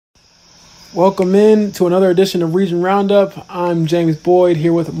Welcome in to another edition of Region Roundup. I'm James Boyd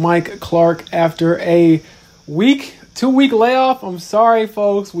here with Mike Clark after a 2-week layoff. I'm sorry,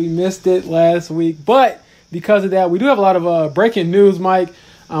 folks, we missed it last week, but because of that, we do have a lot of breaking news, Mike.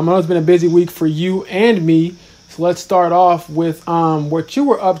 I know it's been a busy week for you and me, so let's start off with what you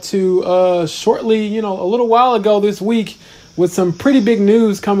were up to shortly, a little while ago this week with some pretty big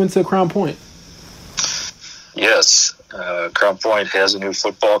news coming to Crown Point. Yes, Crown Point has a new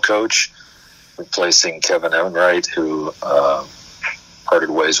football coach, replacing Kevin Enright, who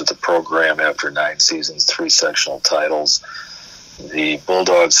parted ways with the program after 9 seasons, 3 sectional titles. The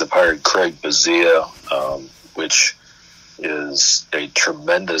Bulldogs have hired Craig Bazia, which is a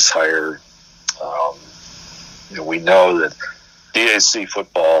tremendous hire. We know that DAC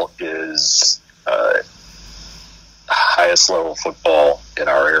football is highest level football in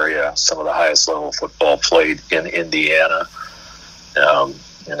our area, some of the highest level football played in Indiana.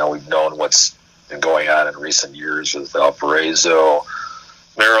 We've known what's been going on in recent years with Valparaiso,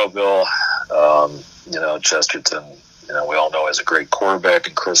 Maryville, Chesterton. We all know has a great quarterback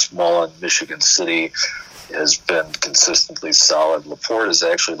in Chris Mullen. Michigan City has been consistently solid. LaPorte is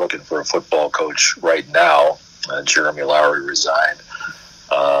actually looking for a football coach right now. Jeremy Lowry resigned.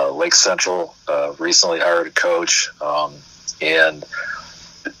 Lake Central recently hired a coach. I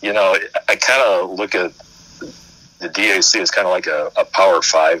kind of look at the DAC is kind of like a Power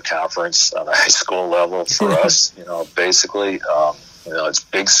 5 conference on a high school level for us. Basically, it's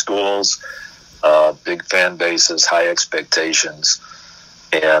big schools, big fan bases, high expectations.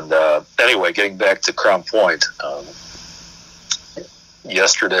 And anyway, getting back to Crown Point,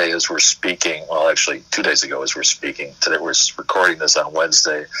 yesterday as we're speaking, well, actually 2 days ago as we're speaking, today we're recording this on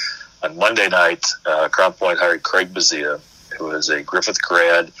Wednesday. On Monday night, Crown Point hired Craig Bazia, who is a Griffith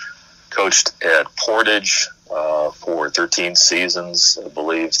grad, coached at Portage for 13 seasons, I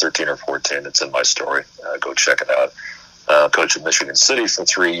believe, 13 or 14. It's in my story. Go check it out. Coached at Michigan City for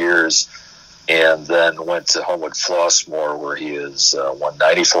 3 years, and then went to Homewood Flossmoor, where he has won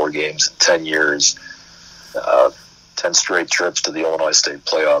 94 games in 10 years, 10 straight trips to the Illinois State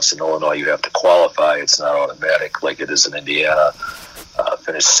playoffs. In Illinois, you have to qualify. It's not automatic like it is in Indiana.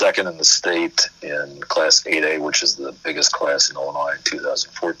 Finished second in the state in Class 8A, which is the biggest class in Illinois in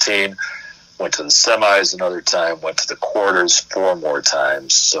 2014. Went to the semis another time, went to the quarters 4 more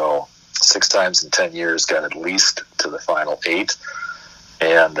times. So 6 times in 10 years, got at least to the final 8.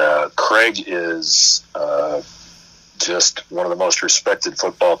 And Craig is just one of the most respected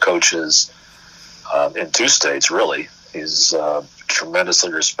football coaches in 2 states, really. He's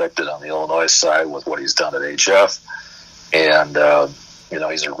tremendously respected on the Illinois side with what he's done at HF. And,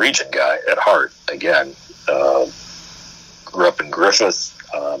 he's a region guy at heart. Again, grew up in Griffith,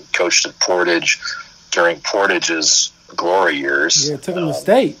 coached at Portage during Portage's glory years. Yeah, took him to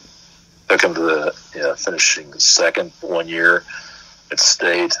state. Took him to finishing second 1 year at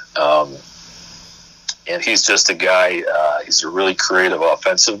state. And he's just a guy, he's a really creative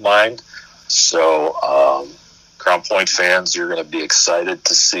offensive mind. So Crown Point fans, you're going to be excited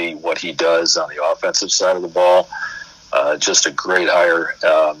to see what he does on the offensive side of the ball. Just a great hire.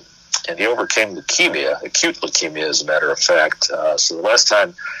 And he overcame leukemia, acute leukemia, as a matter of fact. So the last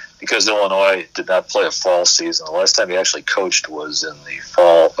time, because Illinois did not play a fall season, the last time he actually coached was in the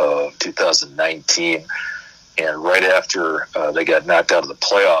fall of 2019. And right after they got knocked out of the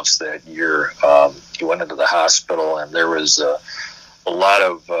playoffs that year, he went into the hospital, and there was a lot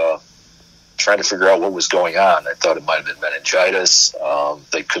of trying to figure out what was going on. I thought it might have been meningitis.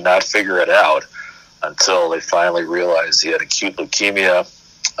 They could not figure it out until they finally realized he had acute leukemia.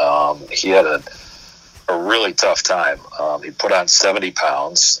 He had a really tough time. He put on 70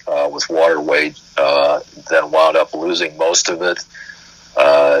 pounds with water weight, then wound up losing most of it.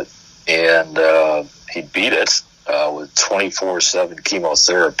 And he beat it with 24/7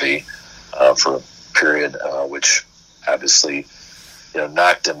 chemotherapy for a period, which obviously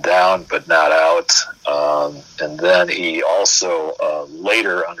knocked him down, but not out. And then he also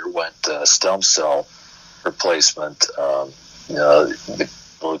later underwent stem cell replacement.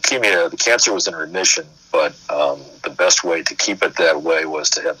 The leukemia, the cancer was in remission, but the best way to keep it that way was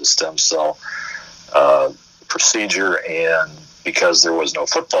to have the stem cell procedure. And because there was no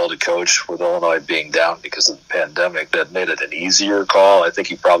football to coach, with Illinois being down because of the pandemic, that made it an easier call. I think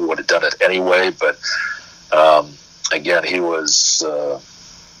he probably would have done it anyway, but again, he's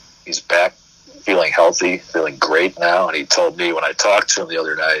back, feeling healthy, feeling great now. And he told me when I talked to him the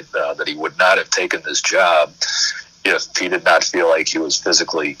other night that he would not have taken this job if he did not feel like he was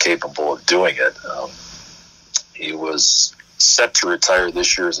physically capable of doing it. He was set to retire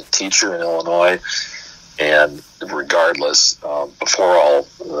this year as a teacher in Illinois, and regardless, before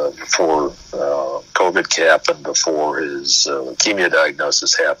COVID happened, before his leukemia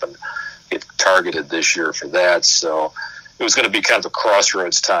diagnosis happened. Get targeted this year for that. So it was going to be kind of a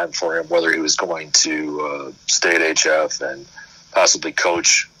crossroads time for him, whether he was going to stay at HF and possibly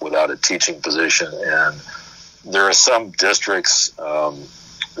coach without a teaching position. And there are some districts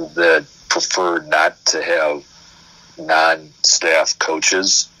that prefer not to have non-staff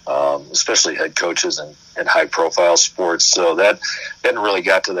coaches, especially head coaches in high-profile sports. So that hadn't really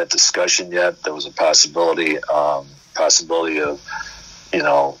got to that discussion yet. There was a possibility of,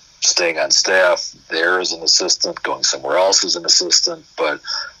 staying on staff there as an assistant, going somewhere else as an assistant. But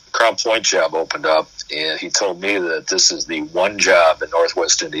the Crown Point job opened up, and he told me that this is the one job in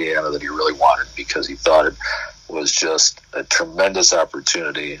Northwest Indiana that he really wanted, because he thought it was just a tremendous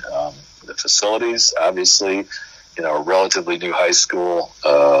opportunity. The facilities, obviously, a relatively new high school.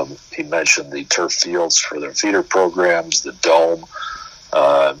 He mentioned the turf fields for their feeder programs, the dome.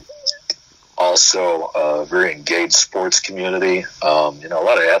 Also, a very engaged sports community. A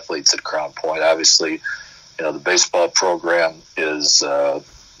lot of athletes at Crown Point. Obviously, the baseball program is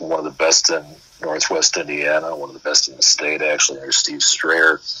one of the best in Northwest Indiana, one of the best in the state, actually, under Steve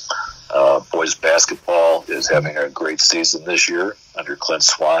Strayer. Boys basketball is having a great season this year under Clint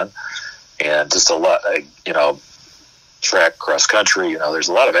Swan. And just a lot, track, cross country, there's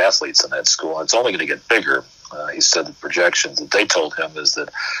a lot of athletes in that school, and it's only going to get bigger. He said the projections that they told him is that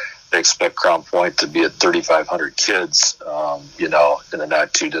they expect Crown Point to be at 3,500 kids, in the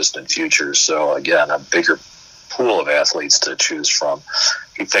not too distant future. So again, a bigger pool of athletes to choose from.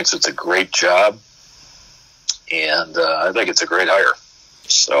 He thinks it's a great job, and I think it's a great hire.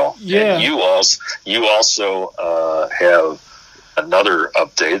 So, yeah. And you also have another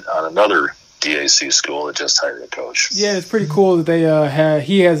update on another DAC school that just hired a coach. Yeah, it's pretty cool that they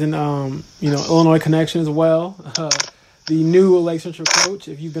he has an Illinois connection as well. The new Lake Central coach,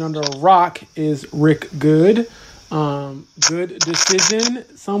 if you've been under a rock, is Rick Good. Good decision,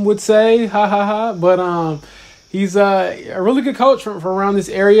 some would say, but he's a really good coach from around this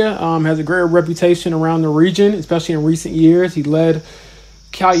area. Has a great reputation around the region, especially in recent years. He led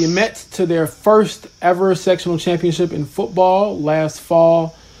Calumet to their first ever sectional championship in football last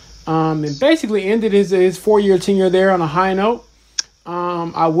fall. And basically ended his 4-year tenure there on a high note.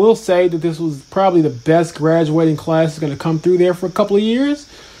 I will say that this was probably the best graduating class that's going to come through there for a couple of years.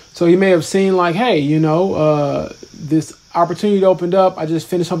 So he may have seen like, hey, this opportunity opened up. I just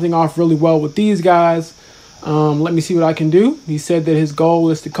finished something off really well with these guys. Let me see what I can do. He said that his goal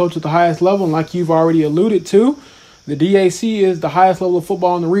is to coach at the highest level. And like you've already alluded to, the DAC is the highest level of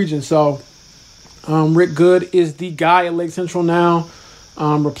football in the region. So Rick Good is the guy at Lake Central now.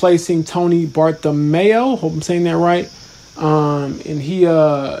 Replacing Tony Bartomeo. Hope I'm saying that right. And he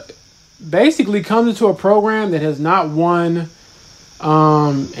basically comes into a program that has not won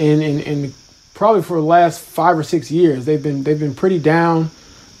in probably for the last 5 or 6 years. They've been pretty down.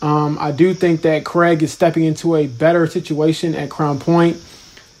 I do think that Craig is stepping into a better situation at Crown Point,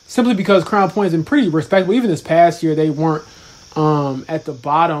 simply because Crown Point has been pretty respectable. Even this past year, they weren't at the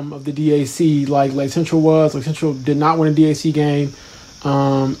bottom of the DAC like Lake Central was. Lake Central did not win a DAC game.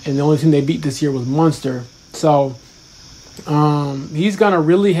 And the only team they beat this year was Munster. So he's going to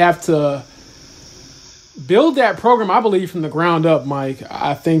really have to build that program, I believe, from the ground up, Mike.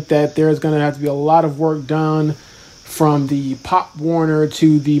 I think that there's going to have to be a lot of work done from the Pop Warner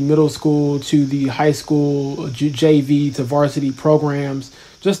to the middle school to the high school, JV to varsity programs.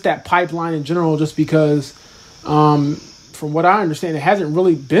 Just that pipeline in general, just because from what I understand, it hasn't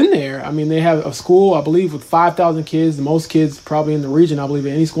really been there. I mean, they have a school, I believe, with 5,000 kids, the most kids probably in the region, I believe,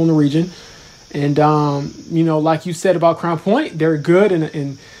 any school in the region. And, like you said about Crown Point, they're good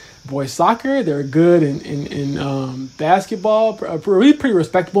in boys soccer. They're good in basketball, really pretty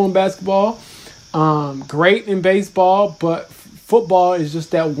respectable in basketball. Great in baseball, but football is just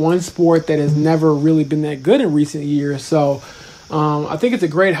that one sport that has never really been that good in recent years. So I think it's a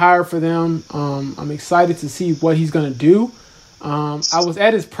great hire for them. I'm excited to see what he's going to do. I was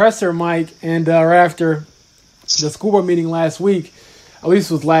at his presser, Mike, and right after the school board meeting last week, at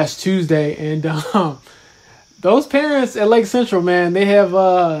least it was last Tuesday, and those parents at Lake Central, man, they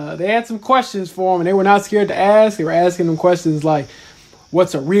had some questions for him, and they were not scared to ask. They were asking them questions like,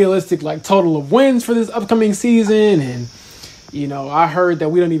 what's a realistic total of wins for this upcoming season? And, I heard that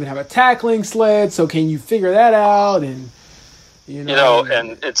we don't even have a tackling sled, so can you figure that out? And,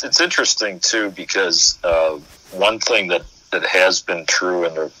 and it's interesting, too, because one thing that has been true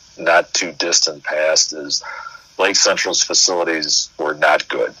in the not too distant past is Lake Central's facilities were not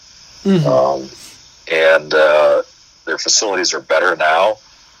good. Mm-hmm. And their facilities are better now,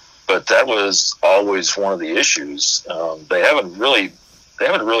 but that was always one of the issues. They haven't really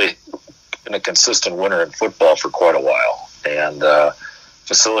been a consistent winner in football for quite a while, and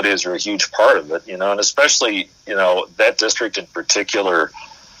facilities are a huge part of it. And especially that district in particular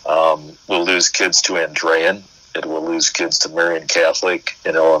will lose kids to Andrean. It will lose kids to Marian Catholic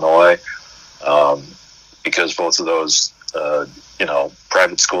in Illinois because both of those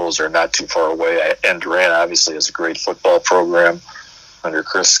private schools are not too far away. Andrean obviously has a great football program under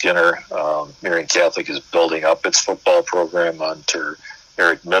Chris Skinner. Marian Catholic is building up its football program under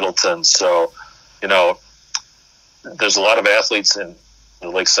Eric Middleton. So, there's a lot of athletes in the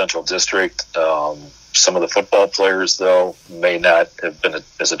Lake Central District. Some of the football players, though, may not have been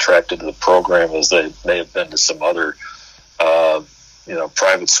as attracted to the program as they may have been to some other,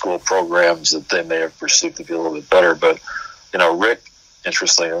 private school programs that they may have perceived to be a little bit better. But, Rick,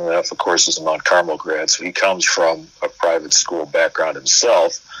 interestingly enough, of course, is a Mount Carmel grad, so he comes from a private school background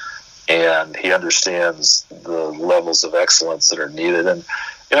himself, and he understands the levels of excellence that are needed. And,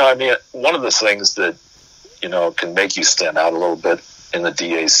 one of the things that, can make you stand out a little bit in the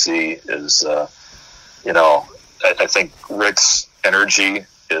DAC is, I think Rick's energy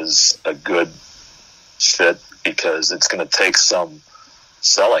is a good fit because it's going to take some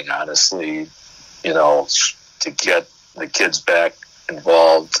selling, honestly, to get the kids back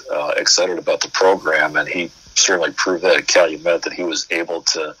involved, excited about the program. And he certainly proved that at Calumet, that he was able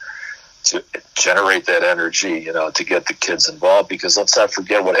to generate that energy, to get the kids involved, because let's not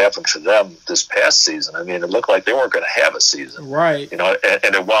forget what happened for them this past season. I mean, it looked like they weren't going to have a season. Right.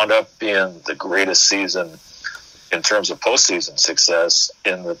 And it wound up being the greatest season in terms of postseason success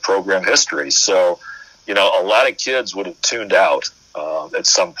in the program history. So, a lot of kids would have tuned out at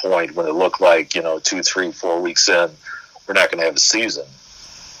some point when it looked like, 2, 3, 4 weeks in, we're not going to have a season.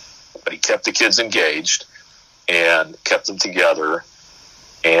 But he kept the kids engaged and kept them together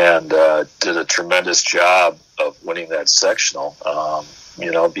and did a tremendous job of winning that sectional,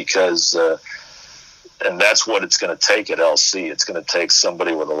 because and that's what it's going to take at LC. It's going to take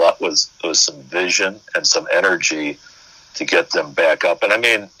somebody with some vision and some energy to get them back up. And I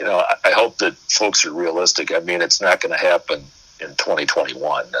mean, I hope that folks are realistic. I mean, it's not going to happen in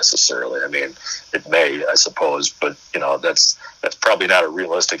 2021 necessarily. I mean, it may, I suppose, but that's probably not a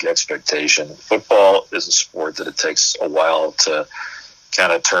realistic expectation. Football is a sport that it takes a while to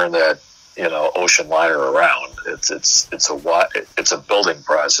kind of turn that ocean liner around. It's a building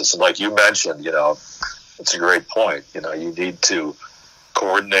process, and like you mentioned, it's a great point. You need to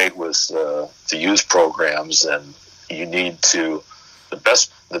coordinate with the youth programs, and you need to the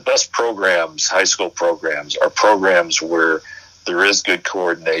best programs, high school programs, are programs where there is good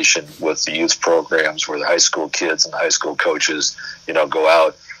coordination with the youth programs, where the high school kids and the high school coaches, go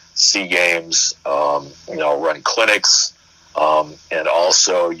out, see games, run clinics. And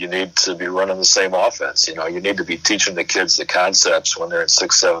also you need to be running the same offense. You need to be teaching the kids the concepts when they're in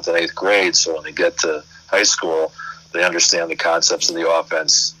 6th, 7th, and 8th grade. So when they get to high school, they understand the concepts of the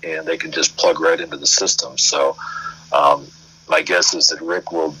offense and they can just plug right into the system. So, my guess is that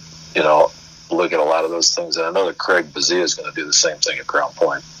Rick will, look at a lot of those things. And I know that Craig Bazia is going to do the same thing at Crown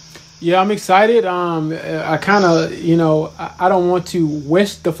Point. Yeah, I'm excited. I kind of, I don't want to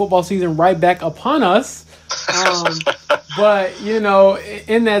wish the football season right back upon us. But,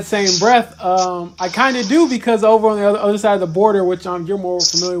 in that same breath, I kind of do, because over on the other side of the border, which you're more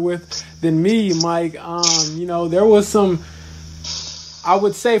familiar with than me, Mike, there was some, I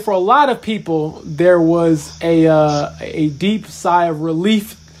would say for a lot of people, there was a deep sigh of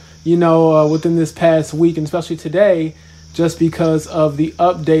relief, within this past week, and especially today, just because of the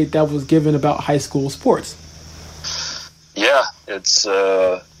update that was given about high school sports. Yeah, it's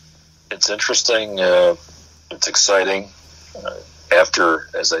interesting. It's exciting. After,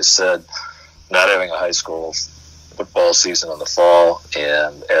 as I said, not having a high school football season in the fall,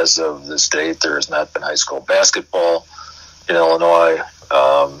 and as of this date, there has not been high school basketball in Illinois.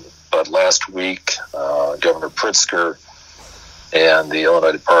 But last week, Governor Pritzker and the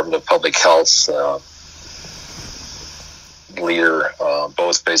Illinois Department of Public Health leader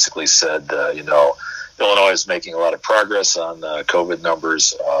both basically said, Illinois is making a lot of progress on COVID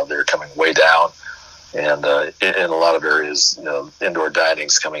numbers. They're coming way down. And in a lot of areas, indoor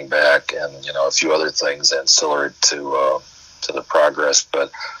dining's coming back, and a few other things ancillary to the progress.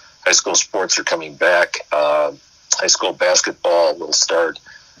 But high school sports are coming back. High school basketball will start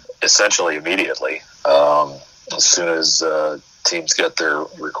essentially immediately. As soon as teams get their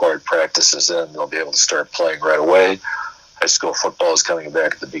required practices in, they'll be able to start playing right away. High school football is coming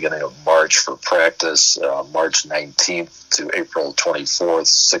back at the beginning of March for practice, March 19th to April 24th,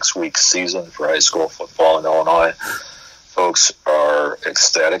 6-week season for high school football in Illinois. Folks are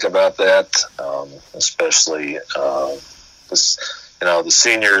ecstatic about that, especially the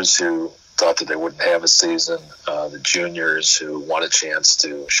seniors who thought that they wouldn't have a season. The juniors who want a chance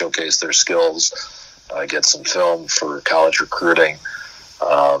to showcase their skills, get some film for college recruiting.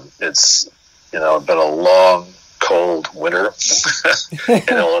 It's been a long, cold winter in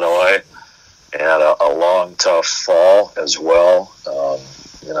Illinois, and a long, tough fall as well.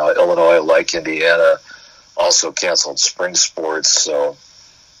 Illinois, like Indiana, also canceled spring sports. So,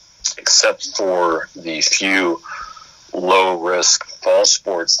 except for the few low-risk fall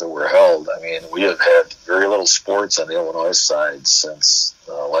sports that were held, I mean, we have had very little sports on the Illinois side since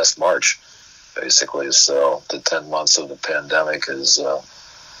last March, basically. So, the 10 months of the pandemic has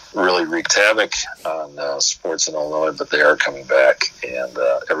really wreaked havoc on sports in Illinois, but they are coming back, and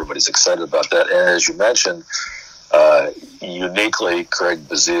everybody's excited about that. And as you mentioned, uniquely, Craig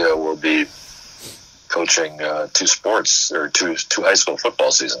Bizia will be coaching two high school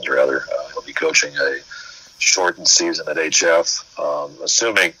football seasons, rather. He'll be coaching a shortened season at HF,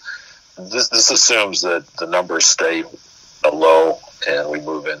 assuming this assumes that the numbers stay low and we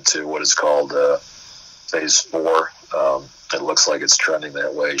move into what is called phase 4. It looks like it's trending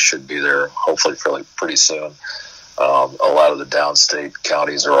that way. Should be there hopefully pretty soon. A lot of the downstate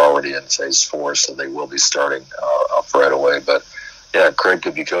counties are already in phase 4, so they will be starting up right away. But yeah, Craig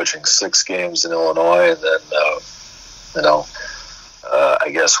could be coaching 6 games in Illinois, and then I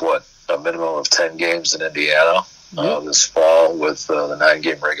guess a minimum of 10 games in Indiana this fall, with the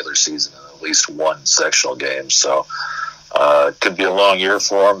 9-game regular season and at least 1 sectional game. So it could be a long year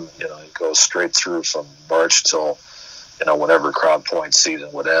for him. It goes straight through from March till whenever Crown Point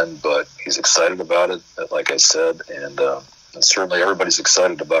season would end. But he's excited about it, like I said, and certainly everybody's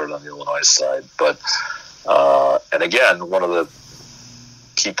excited about it on the Illinois side. But and again, one of the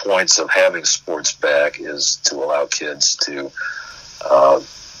key points of having sports back is to allow kids to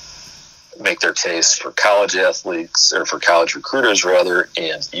make their case for college athletes, or for college recruiters rather,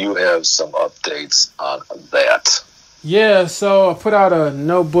 and you have some updates on that. Yeah, so I put out a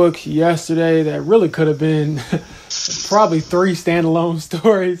notebook yesterday that really could have been probably 3 standalone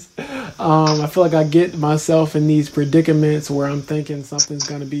stories. I feel like I get myself in these predicaments where I'm thinking something's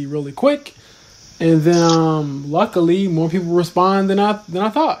going to be really quick, and then luckily more people respond than I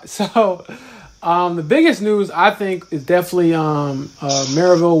thought. So the biggest news, I think, is definitely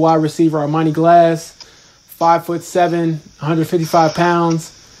Maryville wide receiver Armani Glass, 5'7", 155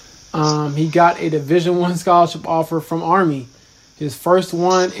 pounds. He got a Division I scholarship offer from Army, his first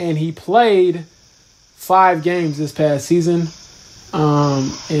one, and he played 5 games this past season.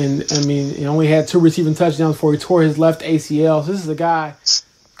 And I mean, he only had 2 receiving touchdowns before he tore his left ACL. So this is a guy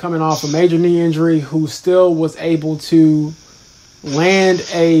coming off a major knee injury who still was able to land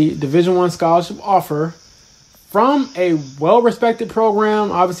a Division I scholarship offer from a well-respected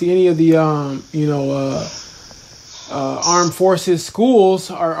program. Obviously, any of the armed forces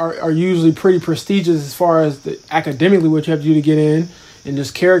schools are usually pretty prestigious as far as academically what you have to do to get in, and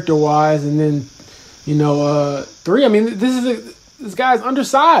just character-wise. And then 3. I mean, this guy's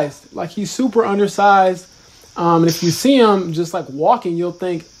undersized. Like, he's super undersized. And if you see him just like walking, you'll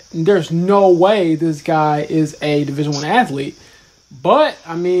think there's no way this guy is a Division I athlete. But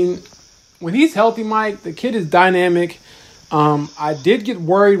I mean, when he's healthy, Mike, the kid is dynamic. I did get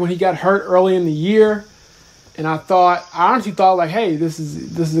worried when he got hurt early in the year, and I honestly thought like, hey, this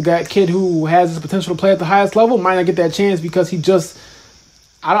is a kid who has the potential to play at the highest level. Might not get that chance because he just.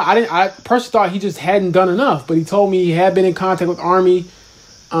 I personally thought he just hadn't done enough, but he told me he had been in contact with Army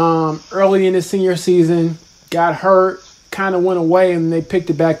early in his senior season, got hurt, kind of went away, and they picked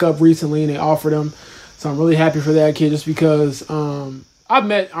it back up recently and they offered him. So I'm really happy for that kid, just because I've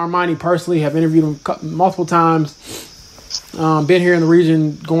met Armani personally, have interviewed him multiple times, been here in the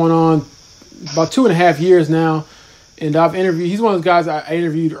region going on about 2.5 years now, and he's one of those guys I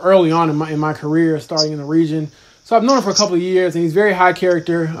interviewed early on in my career, starting in the region. So I've known him for a couple of years, and he's very high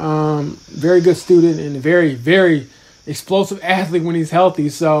character, very good student, and a very, very explosive athlete when he's healthy.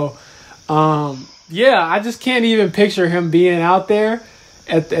 So, I just can't even picture him being out there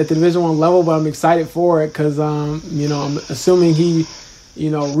at the Division I level, but I'm excited for it because, I'm assuming he,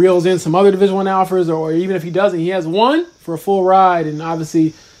 reels in some other Division I offers, or even if he doesn't, he has one for a full ride, and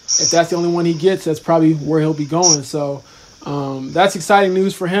obviously if that's the only one he gets, that's probably where he'll be going. So that's exciting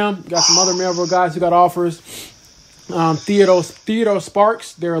news for him. Got some other Maryville guys who got offers. Theodore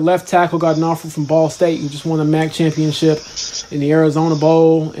Sparks, their left tackle, got an offer from Ball State, who just won the MAC championship in the Arizona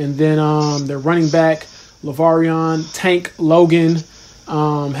Bowl. And then their running back, Lavarion Tank Logan,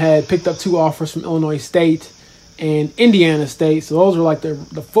 had picked up 2 offers from Illinois State and Indiana State. So those are like the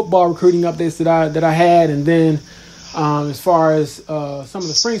football recruiting updates that I had. And then as far as some of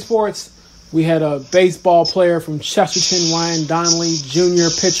the spring sports, We had a baseball player from Chesterton, Ryan Donnelly Jr.,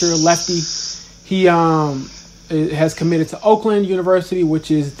 pitcher, lefty. He has committed to Oakland University,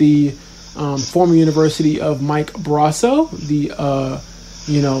 which is the former university of Mike Brasso, the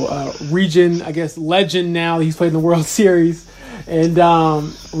region, I guess, legend now. He's played in the World Series. And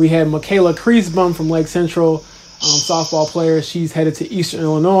we had Michaela Kriesbaum from Lake Central, softball player. She's headed to Eastern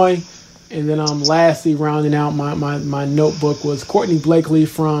Illinois. And then lastly, rounding out my notebook was Courtney Blakely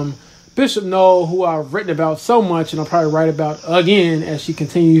from Bishop Knoll, who I've written about so much and I'll probably write about again as she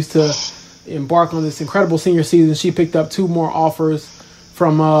continues to embark on this incredible senior season. She picked up 2 more offers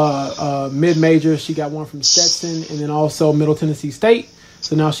from mid-majors. She got one from Stetson and then also Middle Tennessee State.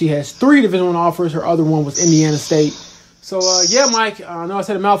 So now she has 3 Division I offers. Her other one was Indiana State. So, Mike, I know I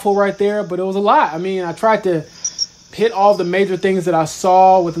said a mouthful right there, but it was a lot. I mean, I tried to hit all the major things that I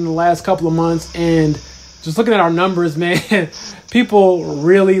saw within the last couple of months, and just looking at our numbers, man, people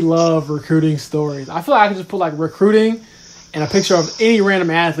really love recruiting stories. I feel like I can just put, like, recruiting and a picture of any random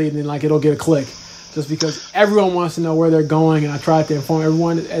athlete, and then, like, it'll get a click. Just because everyone wants to know where they're going, and I tried to inform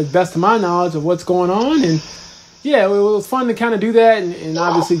everyone as best of my knowledge of what's going on, and yeah, it was fun to kind of do that, and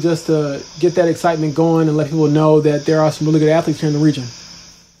obviously just to get that excitement going and let people know that there are some really good athletes here in the region.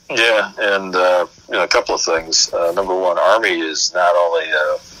 Yeah, and a couple of things. Number one, Army is not only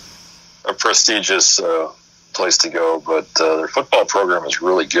a prestigious place to go, but their football program is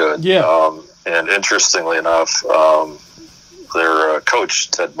really good. Yeah. And interestingly enough, their coach,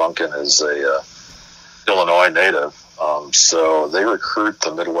 Ted Munkin, is a Illinois native, so they recruit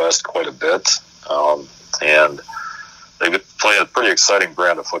the Midwest quite a bit. And they play a pretty exciting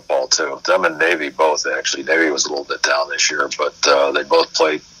brand of football, too. Them and Navy both, actually. Navy was a little bit down this year, but they both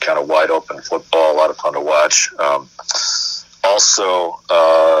play kind of wide-open football, a lot of fun to watch. Also,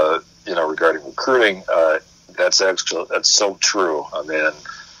 regarding recruiting, that's so true. I mean,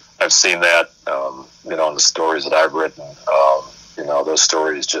 I've seen that, in the stories that I've written. Those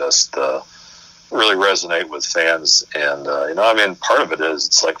stories just really resonate with fans, and part of it is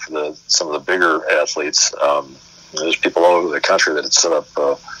it's like for some of the bigger athletes, there's people all over the country that had set up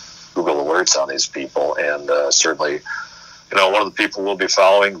Google alerts on these people, and certainly one of the people we'll be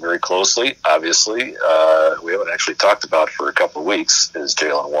following very closely, obviously, we haven't actually talked about for a couple of weeks, is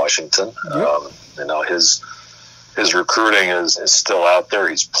Jalen Washington. Yep. His recruiting is still out there.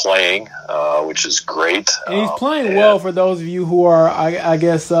 He's playing, which is great. And he's playing well for those of you who are, I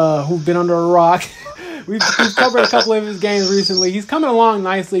guess, who've been under a rock. We've covered a couple of his games recently. He's coming along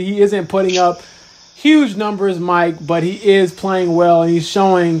nicely. He isn't putting up huge numbers, Mike, but he is playing well, and he's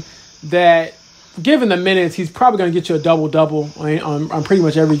showing that given the minutes, he's probably going to get you a double-double on pretty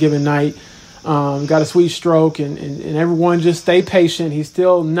much every given night. Got a sweet stroke, and everyone just stay patient. He's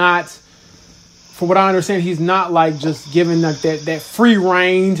still not, from what I understand, he's not like just given like that free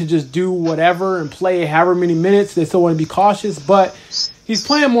reign to just do whatever and play however many minutes. They still want to be cautious, but he's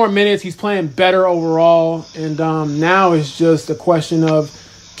playing more minutes. He's playing better overall, and now it's just a question of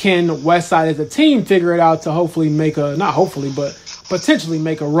can Westside as a team figure it out to hopefully but potentially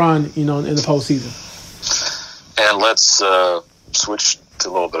make a run, in the postseason. And let's switch to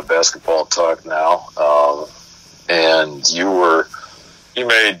a little bit of basketball talk now. And you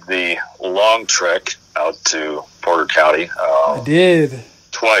made the long trek out to Porter County. I did.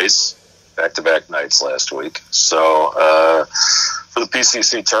 Twice, back-to-back nights last week. So for the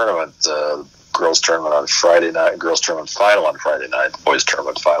PCC tournament, girls tournament on Friday night, girls tournament final on Friday night, boys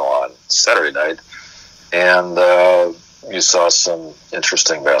tournament final on Saturday night, and you saw some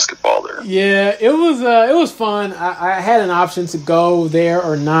interesting basketball there. Yeah, it was fun. I had an option to go there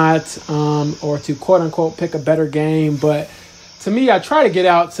or not, or to quote unquote pick a better game, but to me, I try to get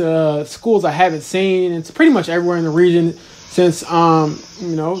out to schools I haven't seen. It's pretty much everywhere in the region since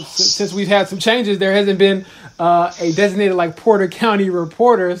since we've had some changes. There hasn't been a designated like Porter County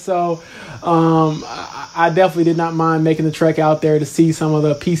reporter, so I definitely did not mind making the trek out there to see some of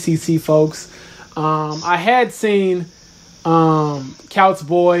the PCC folks. I had seen Couts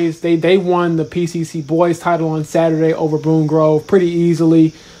boys. They won the PCC boys title on Saturday over Boone Grove pretty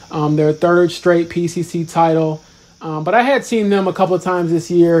easily. Their third straight PCC title. But I had seen them a couple of times this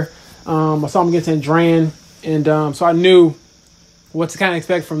year. I saw them against Andran, and so I knew what to kind of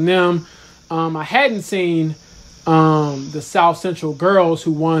expect from them. I hadn't seen the South Central girls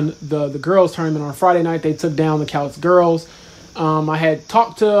who won the girls tournament on Friday night. They took down the Couts girls. I had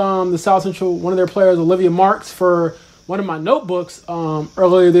talked to the South Central, one of their players, Olivia Marks, for one of my notebooks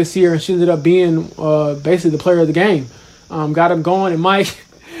earlier this year, and she ended up being basically the player of the game. Got him going, and Mike,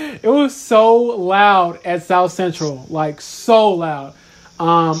 it was so loud at South Central, like so loud.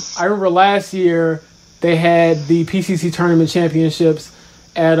 I remember last year they had the PCC tournament championships,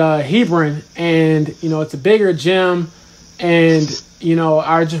 at Hebron, and it's a bigger gym, and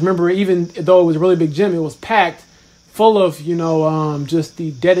I just remember, even though it was a really big gym, it was packed full of just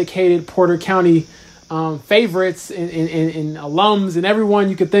the dedicated Porter County favorites and alums and everyone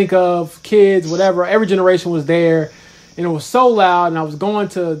you could think of, kids, whatever. Every generation was there, and it was so loud. And I was going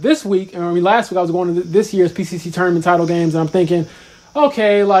to last week I was going to this year's PCC tournament title games, and I'm thinking,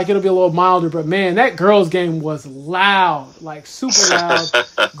 okay, like it'll be a little milder, but man, that girls' game was loud, like super loud.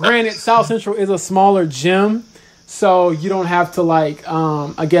 Granted, South Central is a smaller gym, so you don't have to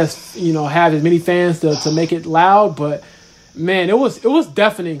I guess, have as many fans to make it loud, but man, it was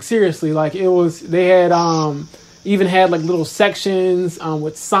deafening. Seriously, they had even had like little sections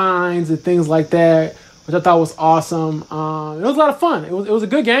with signs and things like that, which I thought was awesome. It was a lot of fun. It was a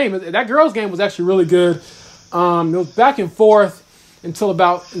good game. That girls' game was actually really good. It was back and forth until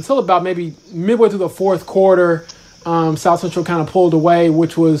about maybe midway through the fourth quarter. South Central kind of pulled away,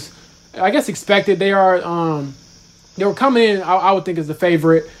 which was, I guess, expected. They were coming in, I would think, as the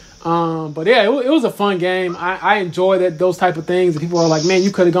favorite. But yeah, it was a fun game. I enjoy those type of things. And people are like, man,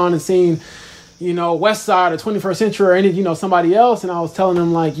 you could have gone and seen, West Side or 21st Century or any, somebody else. And I was telling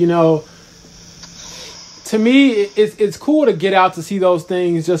them, to me, it's cool to get out to see those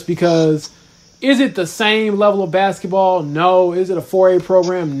things, just because. Is it the same level of basketball? No. Is it a 4A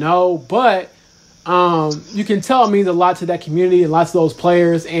program? No. But you can tell it means a lot to that community and lots of those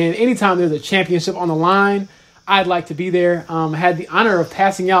players. And anytime there's a championship on the line, I'd like to be there. I had the honor of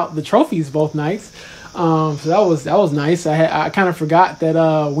passing out the trophies both nights. So that was nice. I kind of forgot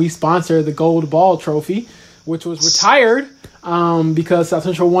that we sponsored the Gold Ball Trophy, which was retired because South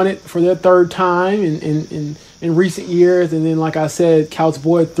Central won it for their third time in recent years. And then, like I said, Couch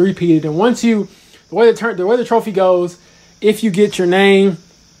Boyd three-peated. And once the way the trophy goes, if you get your name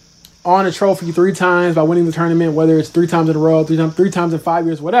on a trophy 3 times by winning the tournament, whether it's 3 times in a row, three times in 5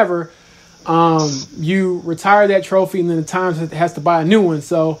 years, whatever, you retire that trophy, and then the Times has to buy a new one.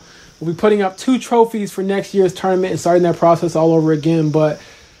 So we'll be putting up 2 trophies for next year's tournament and starting that process all over again. But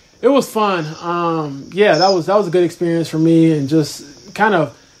it was fun. That was a good experience for me, and just kind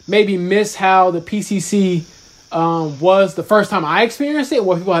of maybe miss how the PCC was the first time I experienced it,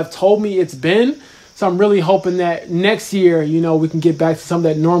 what people have told me it's been. So I'm really hoping that next year, we can get back to some of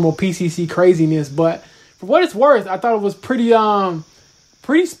that normal PCC craziness. But for what it's worth, I thought it was pretty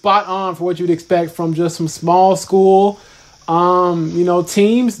spot on for what you'd expect from just some small school,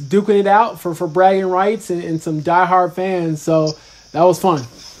 teams duking it out for bragging rights and some diehard fans. So that was fun.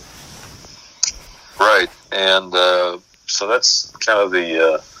 Right. And so that's kind of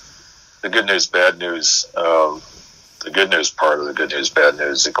the good news, bad news, the good news part of the good news, bad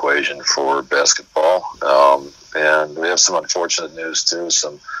news equation for basketball. And we have some unfortunate news too,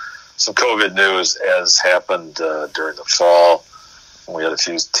 some COVID news as happened during the fall. We had a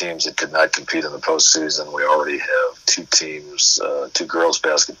few teams that could not compete in the postseason. We already have 2 teams, 2 girls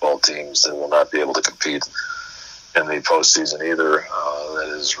basketball teams that will not be able to compete in the postseason either. That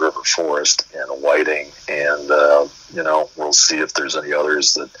is River Forest and Whiting. And, we'll see if there's any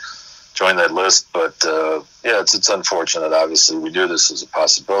others that join that list. But, it's unfortunate. Obviously, we knew this was a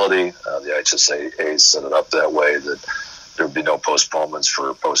possibility. The HSAA set it up that way that there would be no postponements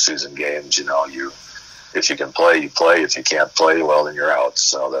for postseason games. If you can play, you play. If you can't play, well, then you're out.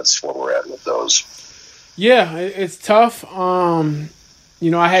 So that's where we're at with those. Yeah, it's tough. I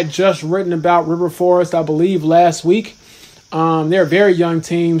had just written about River Forest, I believe, last week. They're a very young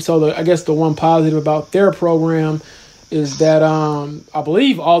team, so I guess the one positive about their program is that I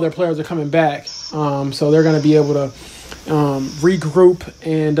believe all their players are coming back. So they're going to be able to regroup.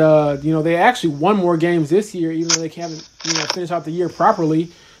 And, they actually won more games this year, even though they haven't, finished out the year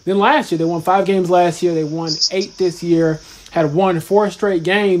properly, than last year. They won 5 games last year. They won 8 this year, had won 4 straight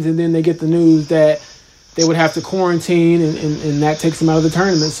games, and then they get the news that they would have to quarantine, and that takes them out of the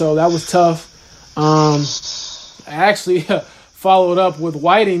tournament. So that was tough. I actually followed up with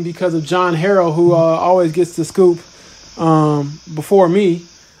Whiting because of John Harrell, who always gets the scoop before me.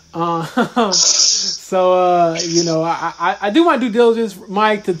 I do my due diligence,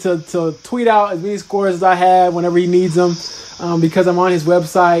 Mike, to tweet out as many scores as I have whenever he needs them, because I'm on his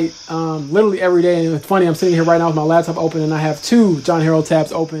website literally every day. And it's funny, I'm sitting here right now with my laptop open, and I have 2 John Harrell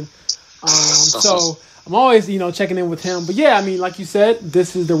tabs open. So I'm always, checking in with him. But yeah, I mean, like you said,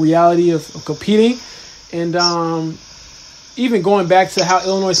 this is the reality of competing. And even going back to how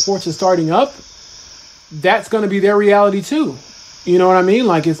Illinois sports is starting up, that's going to be their reality too. You know what I mean?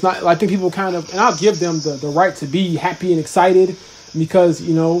 Like, it's not, I think people kind of, and I'll give them the right to be happy and excited, because,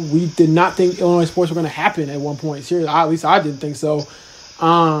 we did not think Illinois sports were going to happen at one point. Seriously, at least I didn't think so.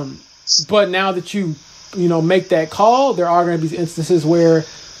 But now that you make that call. There are going to be instances where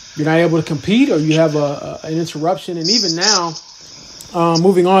you're not able to compete or you have an interruption. And even now,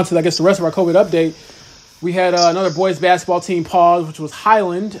 moving on to, I guess, the rest of our COVID update, we had another boys basketball team pause, which was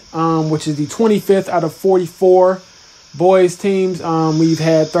Highland, which is the 25th out of 44 boys teams. We've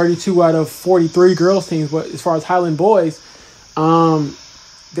had 32 out of 43 girls teams, but as far as Highland boys,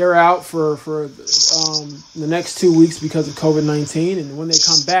 they're out for the next 2 weeks because of COVID-19. And when they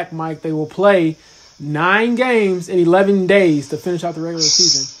come back, Mike, they will play 9 games in 11 days to finish out the regular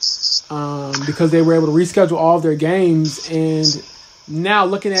season because they were able to reschedule all of their games. And now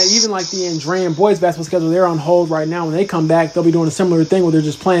looking at even like the Andrean boys basketball schedule, they're on hold right now. When they come back, they'll be doing a similar thing where they're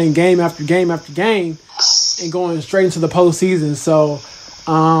just playing game after game after game and going straight into the postseason. So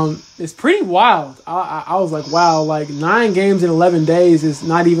it's pretty wild. I was like, wow, like 9 games in 11 days is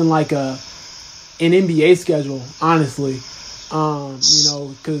not even like an NBA schedule, honestly.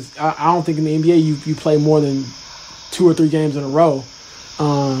 Because I don't think in the NBA you play more than 2 or 3 games in a row.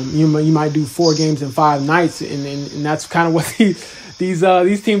 You might do 4 games in 5 nights, and that's kind of what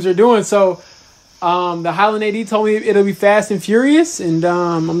these teams are doing. So the Highland AD told me it'll be fast and furious, and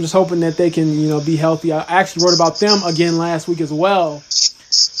I'm just hoping that they can be healthy. I actually wrote about them again last week as well,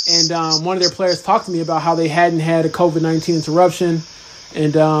 and one of their players talked to me about how they hadn't had a COVID-19 interruption,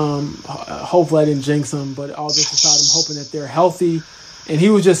 and hopefully I didn't jinx them, but all this aside, I'm hoping that they're healthy. And he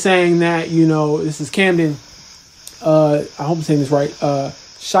was just saying that this is Camden. I hope I'm saying this right.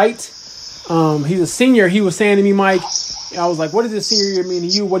 Scheit. He's a senior. He was saying to me, Mike, I was like, what does this senior year mean to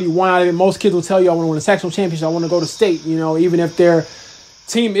you? What do you want out of it? Most kids will tell you, I want to win a sectional championship. I want to go to state, even if their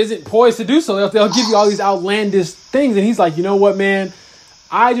team isn't poised to do so. They'll give you all these outlandish things. And he's like, you know what, man?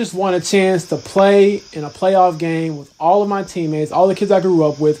 I just want a chance to play in a playoff game with all of my teammates, all the kids I grew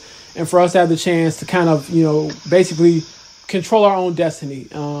up with, and for us to have the chance to kind of, basically control our own destiny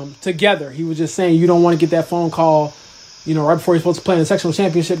together. He was just saying you don't want to get that phone call, right before you're supposed to play in a sectional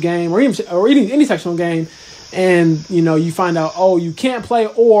championship game or even any sectional game, and you find out, oh, you can't play,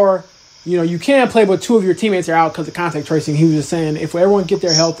 or you can play, but 2 of your teammates are out because of contact tracing. He was just saying if everyone get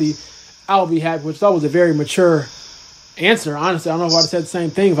there healthy, I'll be happy, which that was a very mature answer. Honestly, I don't know if I'd have said the same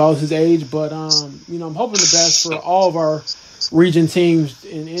thing if I was his age, but I'm hoping the best for all of our region teams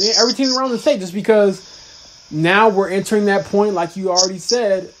and every team around the state, just because now we're entering that point, like you already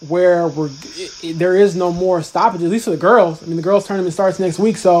said, where there is no more stoppage, at least for the girls. I mean, the girls' tournament starts next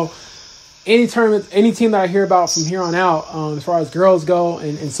week, so any team that I hear about from here on out, as far as girls go,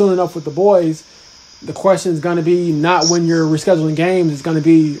 and soon enough with the boys, the question is going to be not when you're rescheduling games. It's going to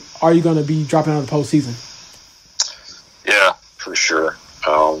be, are you going to be dropping out of the postseason? Yeah, for sure.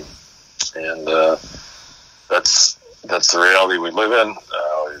 And that's the reality we live in.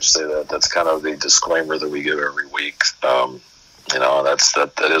 I would say that's kind of the disclaimer that we give every week.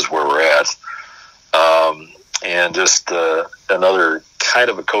 That is where we're at. And just another kind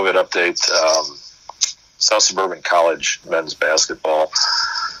of a COVID update. South Suburban College men's basketball.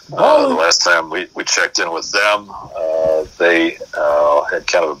 The last time we checked in with them, they had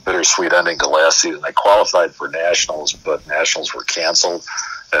kind of a bittersweet ending to last season. They qualified for nationals, but nationals were canceled.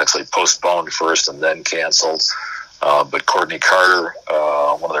 They actually postponed first and then canceled. But Courtney Carter,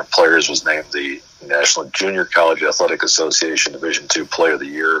 one of their players, was named the National Junior College Athletic Association Division II Player of the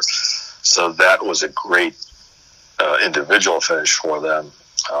Year. So that was a great individual finish for them.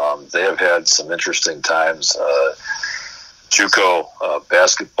 They have had some interesting times. JUCO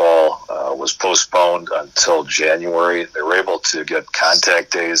basketball was postponed until January. They were able to get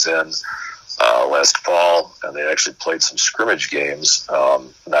contact days in last fall, and they actually played some scrimmage games,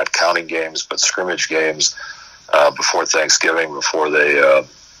 not counting games, but scrimmage games before Thanksgiving, before they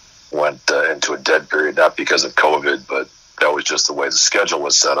went into a dead period, not because of COVID, but that was just the way the schedule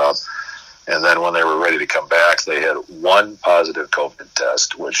was set up. And then when they were ready to come back, they had 1 positive COVID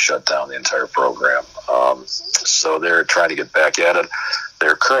test, which shut down the entire program. So they're trying to get back at it.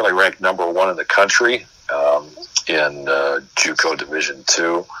 They're currently ranked number 1 in the country in JUCO Division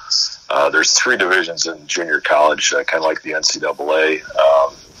II. There's 3 divisions in junior college, kind of like the NCAA,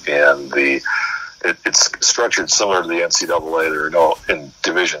 and it's structured similar to the NCAA. There are no, in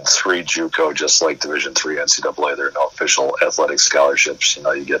Division III JUCO, just like Division III NCAA, there are no official athletic scholarships.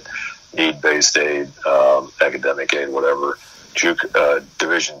 You get need-based aid, academic aid, whatever.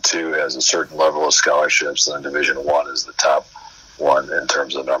 Division II has a certain level of scholarships, and then Division I is the top one in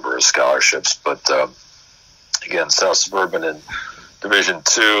terms of number of scholarships. But again, South Suburban in Division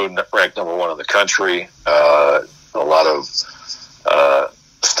II, ranked number 1 in the country. A lot of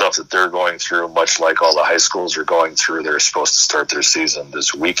stuff that they're going through, much like all the high schools are going through. They're supposed to start their season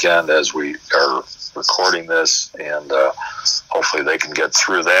this weekend as we are recording this, and hopefully they can get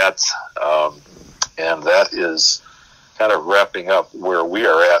through that. And that is kind of wrapping up where we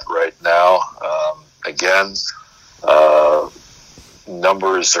are at right now. Again,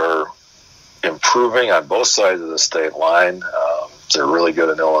 numbers are improving on both sides of the state line. They're really good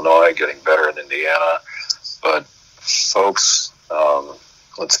in Illinois, getting better in Indiana. But folks,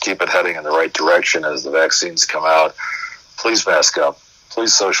 let's keep it heading in the right direction as the vaccines come out. Please mask up.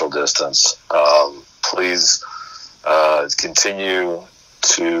 Please social distance. Please continue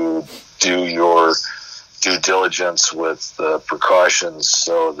to do your due diligence with precautions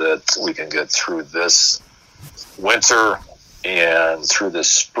so that we can get through this winter and through this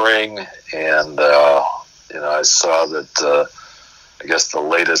spring. And, I saw that, I guess the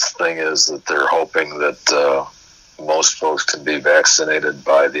latest thing is that they're hoping that most folks can be vaccinated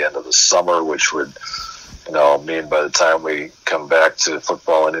by the end of the summer, which would, mean by the time we come back to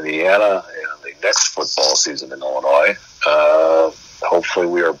football in Indiana and the next football season in Illinois, hopefully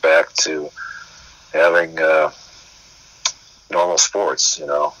we are back to having normal sports,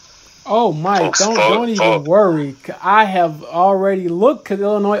 Oh, Mike, don't even worry. I have already looked because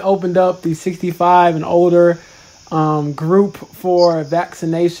Illinois opened up the 65 and older group for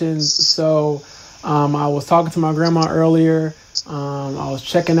vaccinations. So I was talking to my grandma earlier. I was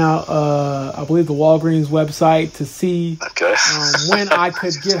checking out, I believe, the Walgreens website to see when I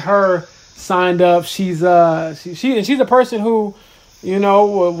could get her signed up. She's a person who,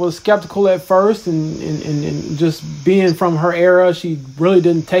 was skeptical at first, and just being from her era, she really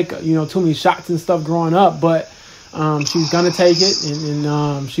didn't take, too many shots and stuff growing up, but she's going to take it,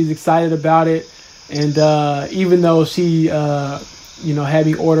 and she's excited about it. And even though she, had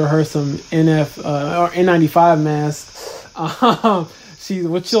me order her some or N95 masks,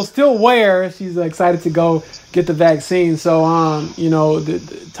 which she'll still wear, she's excited to go get the vaccine. So,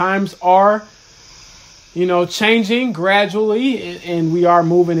 the times are, changing gradually, and we are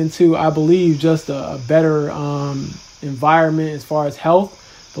moving into, I believe, just a better environment as far as health.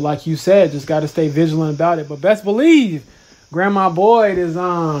 But like you said, just got to stay vigilant about it. But best believe Grandma Boyd is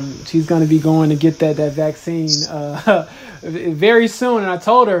she's going to be going to get that vaccine very soon. And I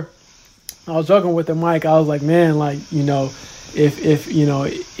told her, I was joking with her, Mike, I was like, man,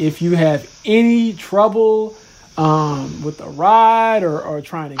 if you have any trouble with the ride or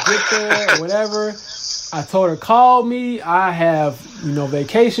trying to get there or whatever, I told her, call me. I have,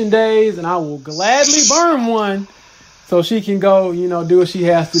 vacation days, and I will gladly burn one so she can go, do what she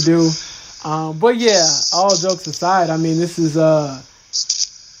has to do. But yeah, all jokes aside, I mean, this is,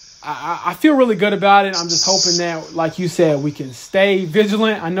 I feel really good about it. I'm just hoping that, like you said, we can stay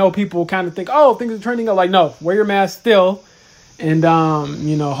vigilant. I know people kind of think, oh, things are trending. I'm like, no, wear your mask still. And,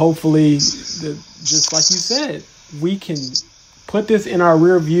 hopefully, just like you said, we can put this in our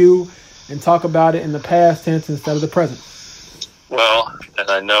rear view and talk about it in the past tense instead of the present. Well, and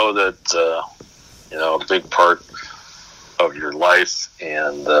I know that, a big part of your life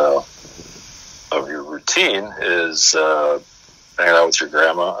and of your routine is hanging out with your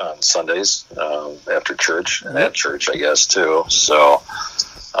grandma on Sundays after church and at church, I guess, too. So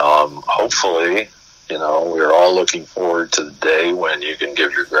hopefully, we're all looking forward to the day when you can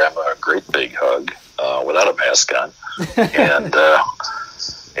give your grandma a great big hug without a mask on.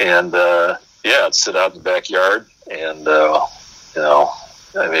 And sit out in the backyard. And,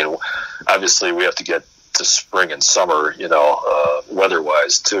 obviously we have to get to spring and summer,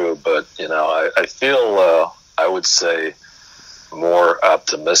 weather-wise too. But, I feel, I would say, more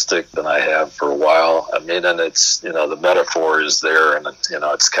optimistic than I have for a while. I mean, and it's, the metaphor is there, and,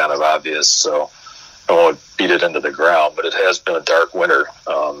 it's kind of obvious. So I won't beat it into the ground, but it has been a dark winter.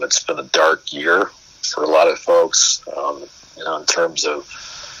 It's been a dark year for a lot of folks, in terms of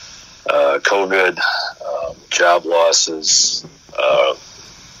COVID, job losses,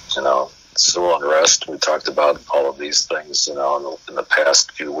 civil unrest. We talked about all of these things, in the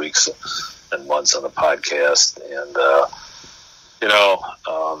past few weeks and months on the podcast. And,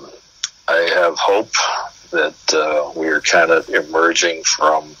 I have hope that we are kind of emerging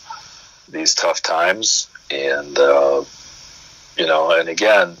from these tough times. And, and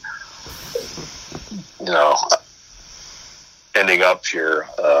again, ending up here,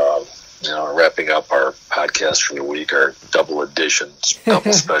 wrapping up our podcast for the week, our double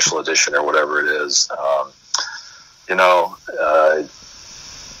special edition or whatever it is.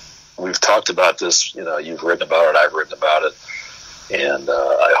 We've talked about this, you've written about it, I've written about it. And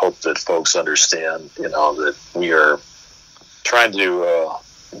I hope that folks understand, that we are trying to,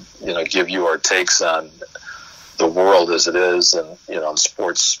 give you our takes on the world as it is, and,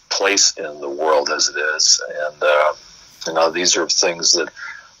 sports' place in the world as it is. And, these are things that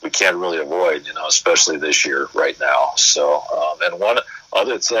we can't really avoid, especially this year right now. So, and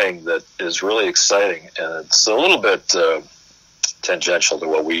other thing that is really exciting, and it's a little bit tangential to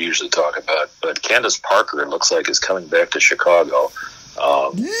what we usually talk about, but Candace Parker, it looks like, is coming back to Chicago.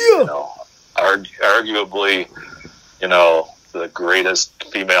 Arguably, the greatest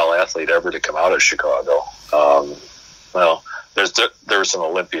female athlete ever to come out of Chicago. There were some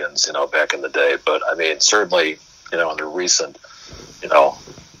Olympians, back in the day, but I mean, certainly, in the recent, 2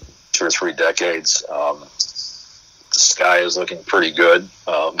 or 3 decades, the sky is looking pretty good.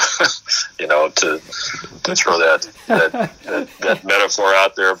 To throw that metaphor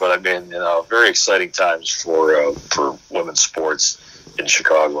out there, but I mean, very exciting times for women's sports in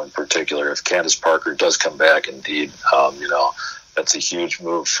Chicago in particular. If Candace Parker does come back, indeed, that's a huge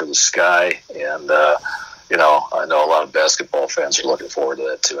move for the sky, and I know a lot of basketball fans are looking forward to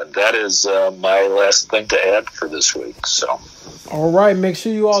that too. And that is my last thing to add for this week. So, all right, make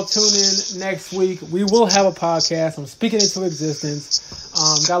sure you all tune in next week. We will have a podcast. I'm speaking into existence.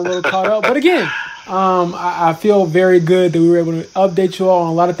 Got a little caught up, but again, I feel very good that we were able to update you all on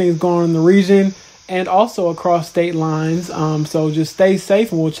a lot of things going on in the region and also across state lines. So just stay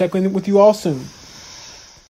safe, and we'll check in with you all soon.